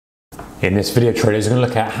In this video, traders are going to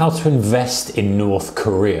look at how to invest in North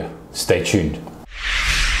Korea. Stay tuned.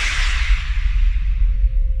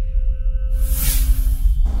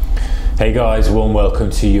 Hey guys, warm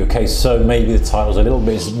welcome to you. Okay, so maybe the title's a little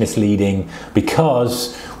bit misleading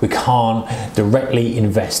because we can't directly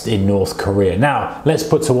invest in North Korea. Now, let's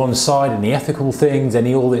put to one side any ethical things,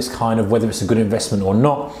 all this kind of whether it's a good investment or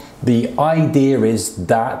not. The idea is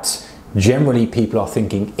that generally people are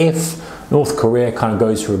thinking if North Korea kind of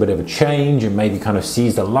goes through a bit of a change and maybe kind of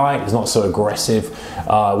sees the light, it's not so aggressive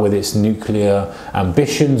with its nuclear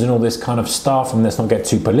ambitions and all this kind of stuff, and let's not get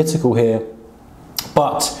too political here,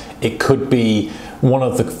 but it could be one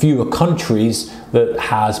of the fewer countries that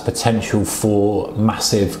has potential for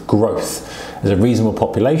massive growth. There's a reasonable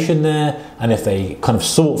population there, and if they kind of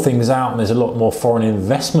sort things out and there's a lot more foreign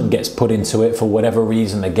investment gets put into it for whatever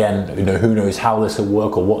reason, again, who knows how this will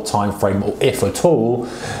work or what time frame or if at all,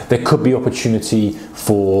 there could be opportunity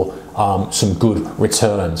for some good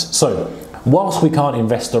returns. So whilst we can't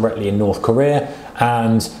invest directly in North Korea,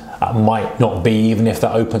 and might not be, even if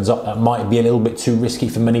that opens up, that might be a little bit too risky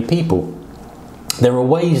for many people, there are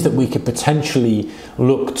ways that we could potentially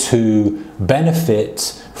look to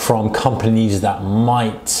benefit from companies that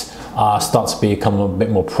might start to become a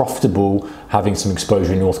bit more profitable having some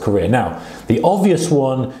exposure in North Korea. Now, the obvious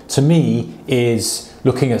one to me is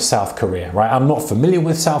looking at South Korea, right? I'm not familiar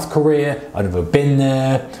with South Korea, I've never been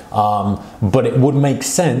there, but it would make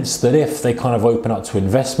sense that if they kind of open up to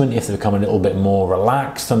investment, if they become a little bit more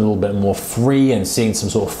relaxed and a little bit more free and seeing some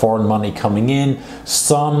sort of foreign money coming in,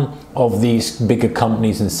 some of these bigger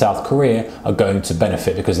companies in South Korea are going to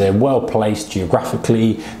benefit because they're well placed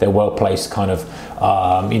geographically, they're well placed kind of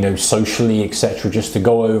socially, etc., just to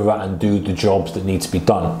go over and do the jobs that need to be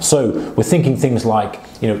done. So we're thinking things like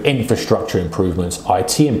infrastructure improvements,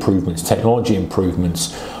 IT improvements, technology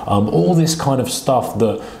improvements, all this kind of stuff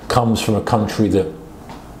that comes from a country that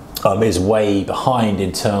is way behind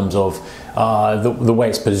in terms of the way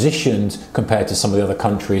it's positioned compared to some of the other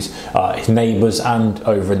countries, its neighbours, and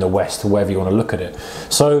over in the West, wherever you want to look at it.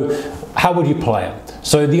 So how would you play it?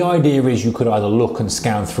 So the idea is you could either look and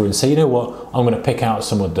scan through and say, you know what, I'm going to pick out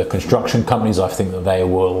some of the construction companies. I think that they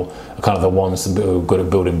will, kind of the ones that are good at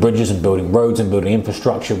building bridges and building roads and building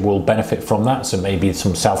infrastructure, will benefit from that. So maybe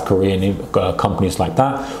some South Korean companies like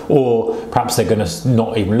that, or perhaps they're going to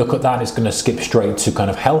not even look at that. It's going to skip straight to kind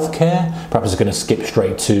of healthcare. Perhaps it's going to skip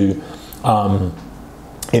straight to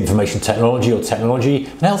information technology or technology.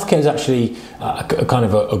 And healthcare is actually kind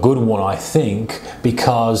of a good one, I think,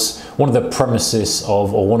 because one of the premises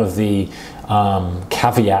of, or one of the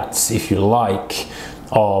caveats, if you like,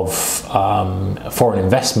 of foreign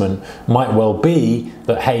investment might well be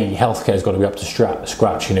that, hey, healthcare has got to be up to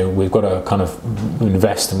scratch. We've got to kind of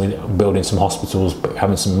invest and building some hospitals,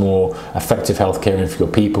 having some more effective healthcare for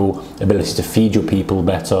your people, ability to feed your people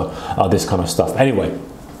better, this kind of stuff. Anyway,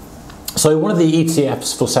 so one of the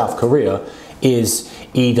ETFs for South Korea is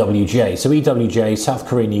EWJ. So EWJ, South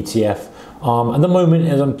Korean ETF, at the moment,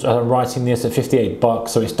 as I'm writing this, at 58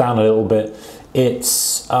 bucks, so it's down a little bit.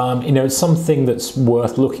 It's it's something that's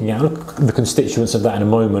worth looking at. Look at the constituents of that in a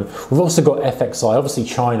moment. We've also got FXI, obviously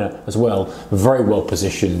China as well, very well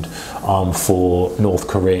positioned for North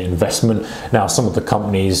Korea investment. Now, some of the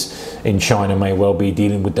companies in China may well be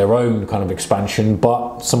dealing with their own kind of expansion,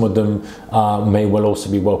 but some of them may well also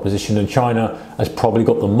be well positioned, and China has probably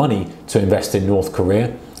got the money to invest in North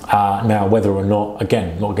Korea. Now, whether or not,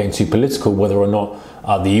 again, not getting too political, whether or not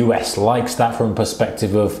the US likes that from a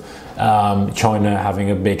perspective of China having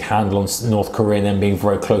a big handle on North Korea and then being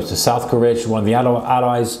very close to South Korea, which is one of the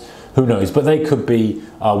allies, who knows, but they could be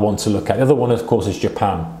one to look at. The other one, of course, is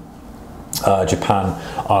Japan. Japan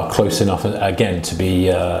are close enough, again, to be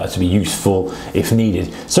useful if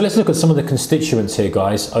needed. So let's look at some of the constituents here,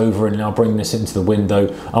 guys, over, and I'll bring this into the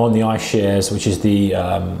window. I'm on the iShares, which is the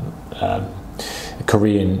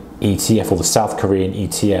Korean ETF, or the South Korean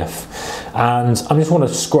ETF, and I just want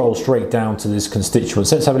to scroll straight down to this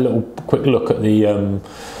constituents. Let's have a quick look at the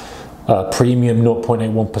premium,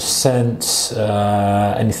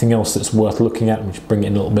 0.81%. Anything else that's worth looking at? Which bring it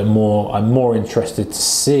in a little bit more. I'm more interested to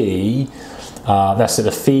see. That's it.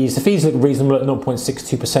 The fees. The fees look reasonable at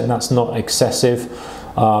 0.62%. That's not excessive.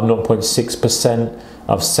 0.6%.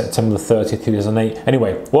 Of September 30th, 2008.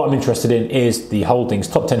 Anyway, what I'm interested in is the holdings,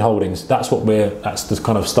 top 10 holdings. That's the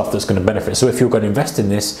kind of stuff that's going to benefit. So if you're going to invest in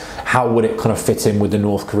this, how would it kind of fit in with the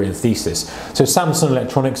North Korean thesis? So Samsung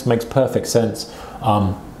Electronics makes perfect sense.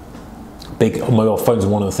 Big mobile phones are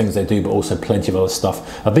one of the things they do, but also plenty of other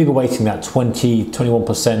stuff. A bigger weighting, that 21%,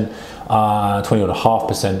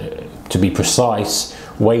 20.5% to be precise,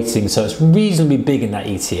 weighting, so it's reasonably big in that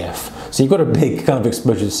ETF. So you've got a big kind of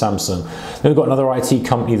exposure to Samsung. Then we've got another IT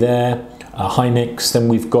company there, Hynix. Then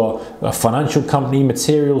we've got a financial company,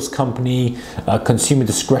 materials company, consumer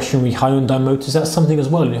discretionary, Hyundai Motors. That's something as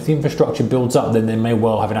well. And if the infrastructure builds up, then they may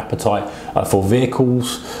well have an appetite for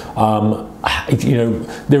vehicles.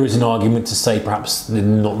 There is an argument to say perhaps they're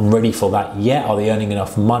not ready for that yet. Are they earning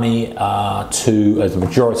enough money as the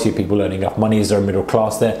majority of people earning enough money? Is there a middle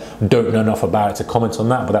class there? Don't know enough about it to comment on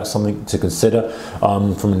that, but that's something to consider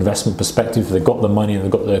from an investment perspective. If they've got the money and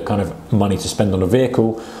they've got the kind of money to spend on a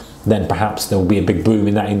vehicle, then perhaps there will be a big boom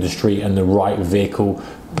in that industry, and the right vehicle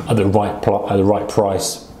at the right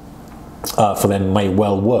price for them may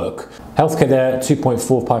well work. Healthcare there,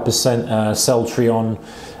 2.45%, CELLTRION.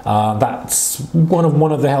 That's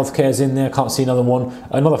one of the healthcares in there. Can't see another one.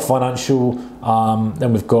 Another financial.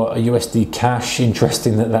 Then we've got a USD cash.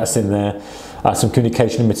 Interesting that that's in there. Some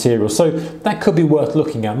communication and materials. So that could be worth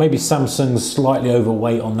looking at. Maybe Samsung's slightly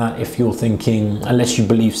overweight on that if you're thinking, unless you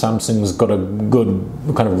believe Samsung's got a good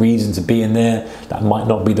kind of reason to be in there, that might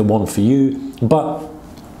not be the one for you. But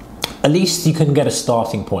at least you can get a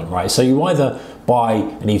starting point, right? So you either buy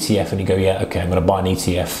an ETF and you go, yeah, okay, I'm going to buy an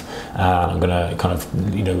ETF and I'm going to kind of,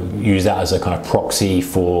 use that as a kind of proxy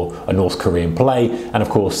for a North Korean play. And of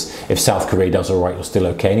course, if South Korea does all right, you're still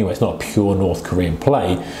okay anyway. It's not a pure North Korean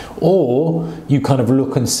play. Or you kind of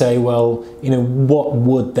look and say, well, what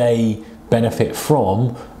would they benefit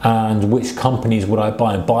from, and which companies would I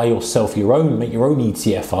buy? And buy yourself make your own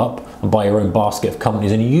ETF up and buy your own basket of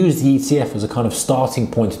companies, and you use the ETF as a kind of starting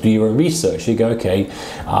point to do your own research. You go, okay,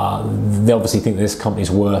 they obviously think this company's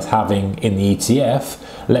worth having in the ETF.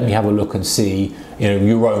 Let me have a look and see,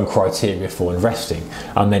 your own criteria for investing,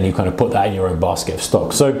 and then you kind of put that in your own basket of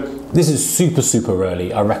stocks. So this is super, super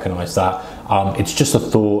early. I recognize that. It's just a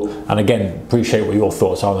thought, and again, appreciate what your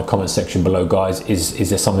thoughts are in the comment section below, guys. Is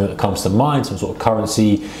there something that comes to mind, some sort of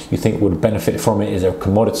currency you think would benefit from it? Is there a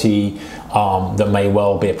commodity that may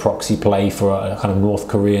well be a proxy play for a kind of North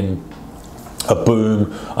Korean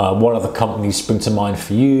boom? What other companies spring to mind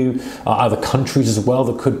for you? Other countries as well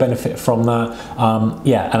that could benefit from that?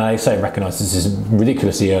 And I recognize this is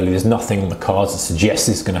ridiculously early. There's nothing on the cards that suggests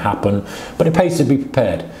this is going to happen, but it pays to be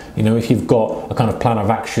prepared. If you've got a kind of plan of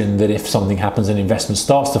action that if something happens and investment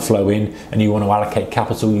starts to flow in and you want to allocate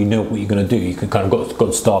capital, you know what you're going to do. You can kind of got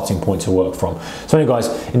a starting point to work from. So anyway,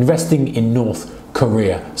 guys, investing in North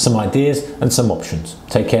Korea, some ideas and some options.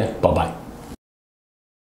 Take care. Bye-bye.